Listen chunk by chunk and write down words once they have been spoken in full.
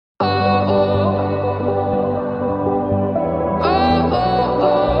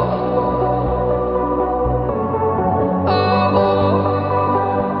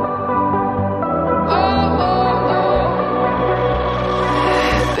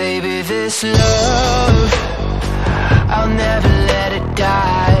this love, I'll never let it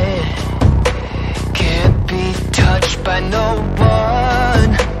die. Can't be touched by no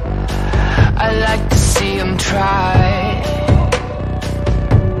one, I like to see them try.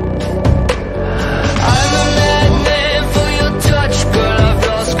 I'm a madman for your touch, girl, I've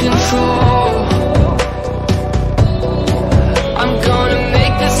lost control. I'm gonna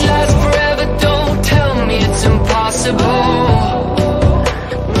make this last forever, don't tell me it's impossible.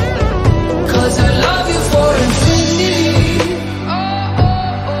 Cause I love you for infinity,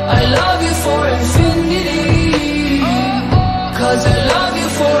 I love you for infinity. Cause I love you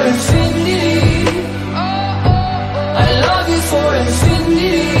for infinity, I love you for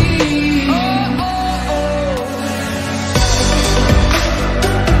infinity.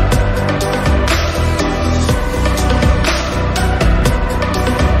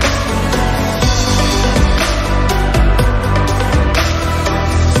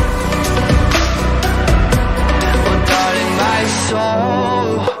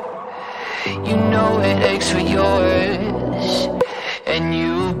 You know it aches for yours, and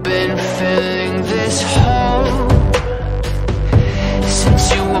you've been filling this hole since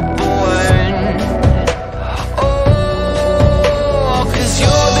you were born. Oh, 'cause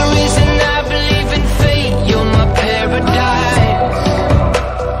you're the reason I believe in fate, you're my paradise.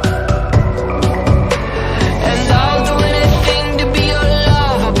 And I'll do anything to be your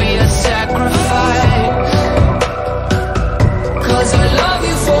love, I'll be a sacrifice. 'Cause I love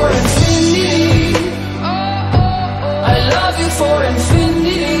you for infinity, I love you for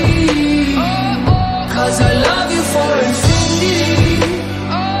infinity. Cause I love you for infinity,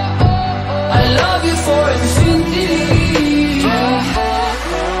 I love you for infinity.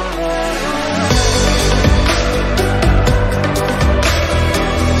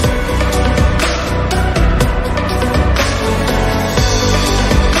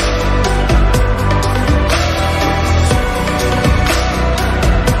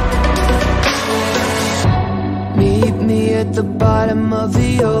 Meet me at the bottom of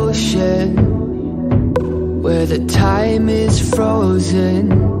the ocean, where the time is frozen,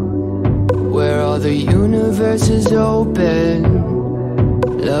 where all the universe is open.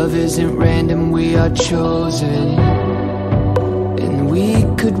 Love isn't random, we are chosen. And we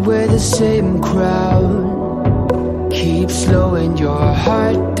could wear the same crown, keep slowing your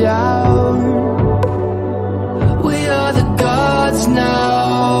heart down. We are the gods now.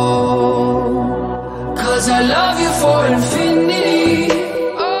 'Cause I love you for infinity,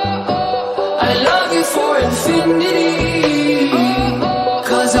 I love you for infinity.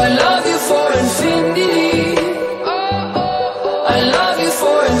 'Cause I love you for infinity, I love you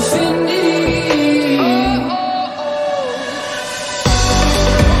for infinity.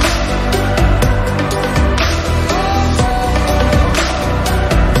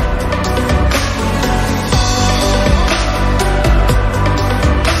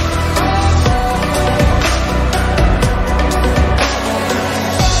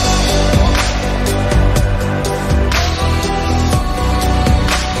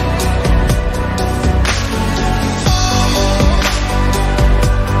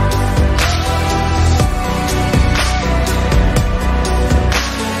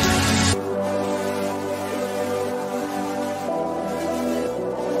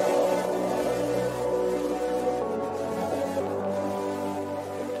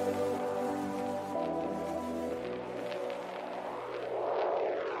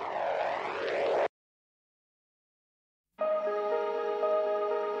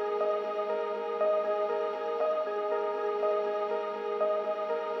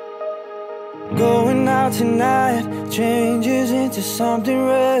 Going out tonight changes into something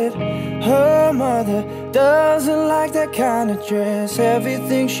red. Her mother doesn't like that kind of dress.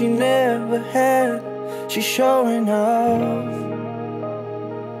 Everything she never had, she's showing off.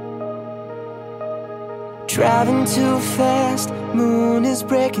 Driving too fast, moon is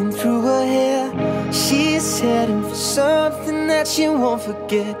breaking through her hair. She's heading for something that she won't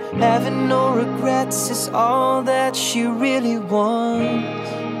forget. Having no regrets is all that she really wants.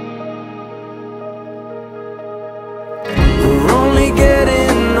 We're only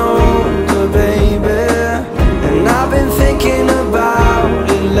getting older, baby, and I've been thinking about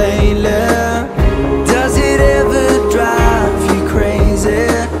it lately. Does it ever drive you crazy,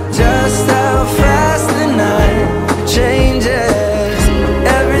 just how fast the night changes?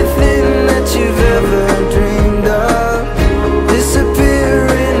 Everything that you've ever dreamed of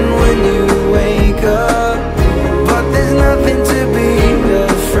disappearing when you wake up, but there's nothing to be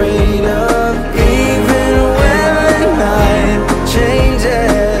afraid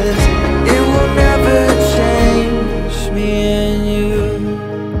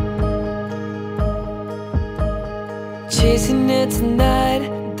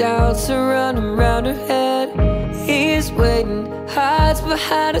doubts are running round her head. He's waiting, hides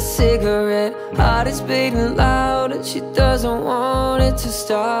behind a cigarette. Heart is beating loud and she doesn't want it to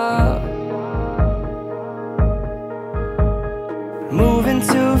stop. Moving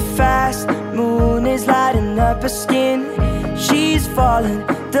too fast, moon is lighting up her skin. She's falling,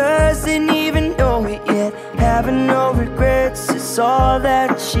 doesn't even know it yet. Having no regrets, it's all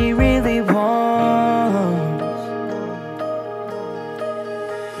that she really wants.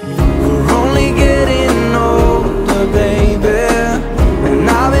 We're only getting older, baby, and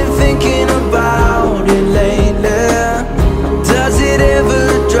I've been thinking about it lately. Does it ever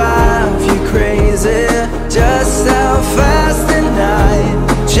drive you crazy? Just how fast the night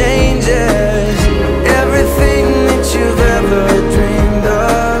changes. Everything that you've ever dreamed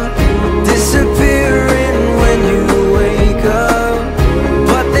of disappearing when you wake up.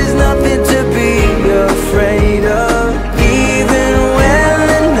 But there's nothing to be afraid of. Even when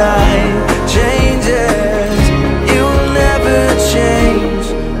the night changes, it will never change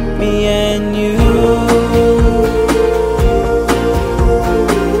me and you.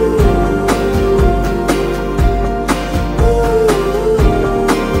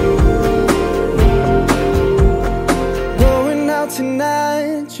 Going out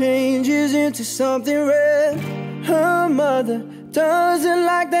tonight changes into something red. Her mother doesn't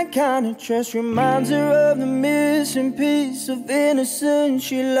like that kind of dress. Reminds her of the missing piece of innocence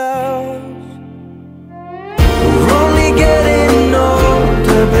she loves. We're only getting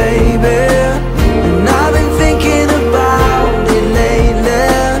older, baby, and I've been thinking about it lately.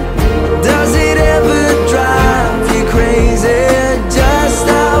 Does it ever drive you crazy? Just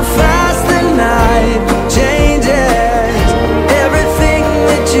how fast the night changes. Everything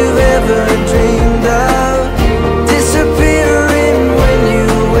that you've ever dreamed of disappearing when you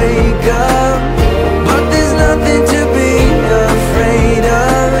wake up. But there's nothing to be afraid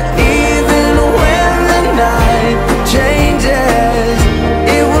of. Even when the night changes,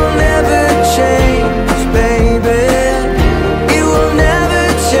 it will never change, baby. It will never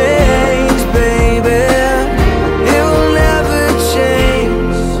change, baby. It will never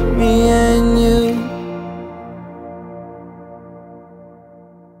change me and you.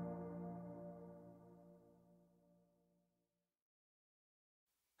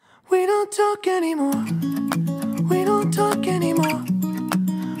 We don't talk anymore. We don't talk anymore.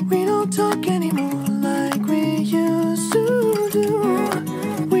 We don't talk anymore like we used to do.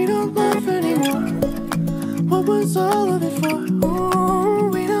 We don't laugh anymore. What was all of it for? Ooh,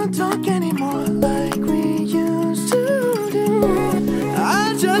 we don't talk anymore like we used to do.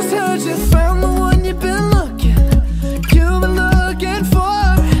 I just heard you found the one you've been looking for.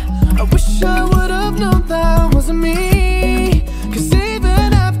 I wish I would have known that wasn't me. 'Cause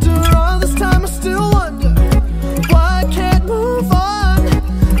even after all this time I still wonder why I can't move on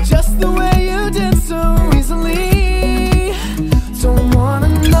just the way you did so easily. Don't wanna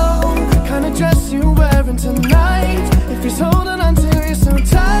know the kind of dress you're wearing tonight, if he's holding on to you so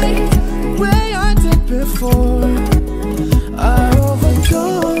tight the way I did before. I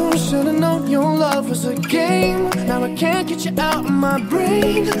overdosed, should've known your love was a game. Now I can't get you out of my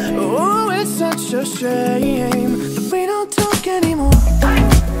brain. Oh, it's such a shame that we don't talk anymore.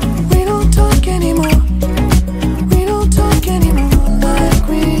 We don't talk anymore. We don't talk anymore like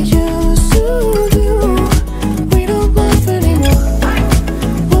we used to do. We don't laugh anymore.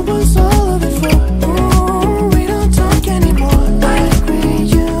 What was all of it for? Ooh, we don't talk anymore like we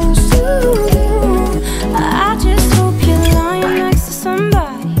used to do. I just hope you're lying next to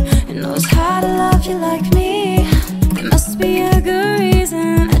somebody who knows how to love you like me. There must be a good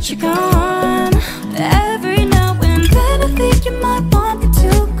reason that you're gone. Every now and then I think you might want me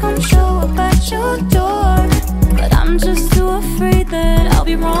to come show up at your door, but I'm just too afraid that I'll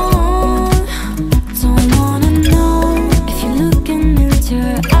be wrong. Don't wanna know if you're looking into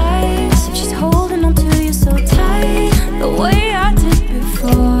her eyes, if she's holding on to you so tight the way I did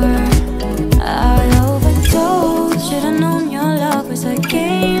before. I overdosed, should've known your love was a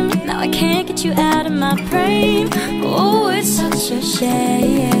game. Now I can't get you out of my brain. Oh, it's such a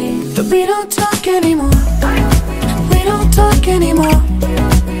shame that we don't talk anymore. We don't talk anymore.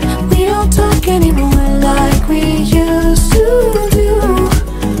 We don't talk anymore like we used to do.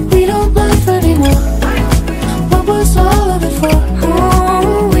 We don't laugh anymore. What was all of it for?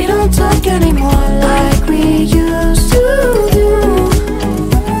 Oh, we don't talk anymore like we used to do.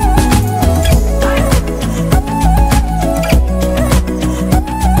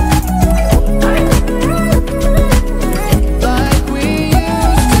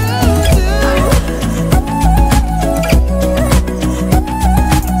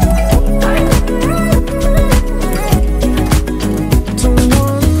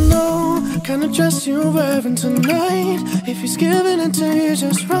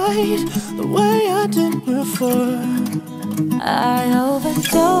 right the way I did before. I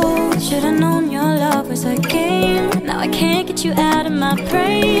overdosed. Should've known your love was a game. Now I can't get you out of my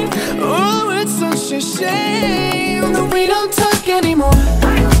brain. Oh, it's such a shame that we don't talk anymore.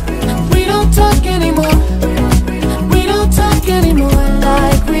 We don't talk anymore. We don't talk anymore.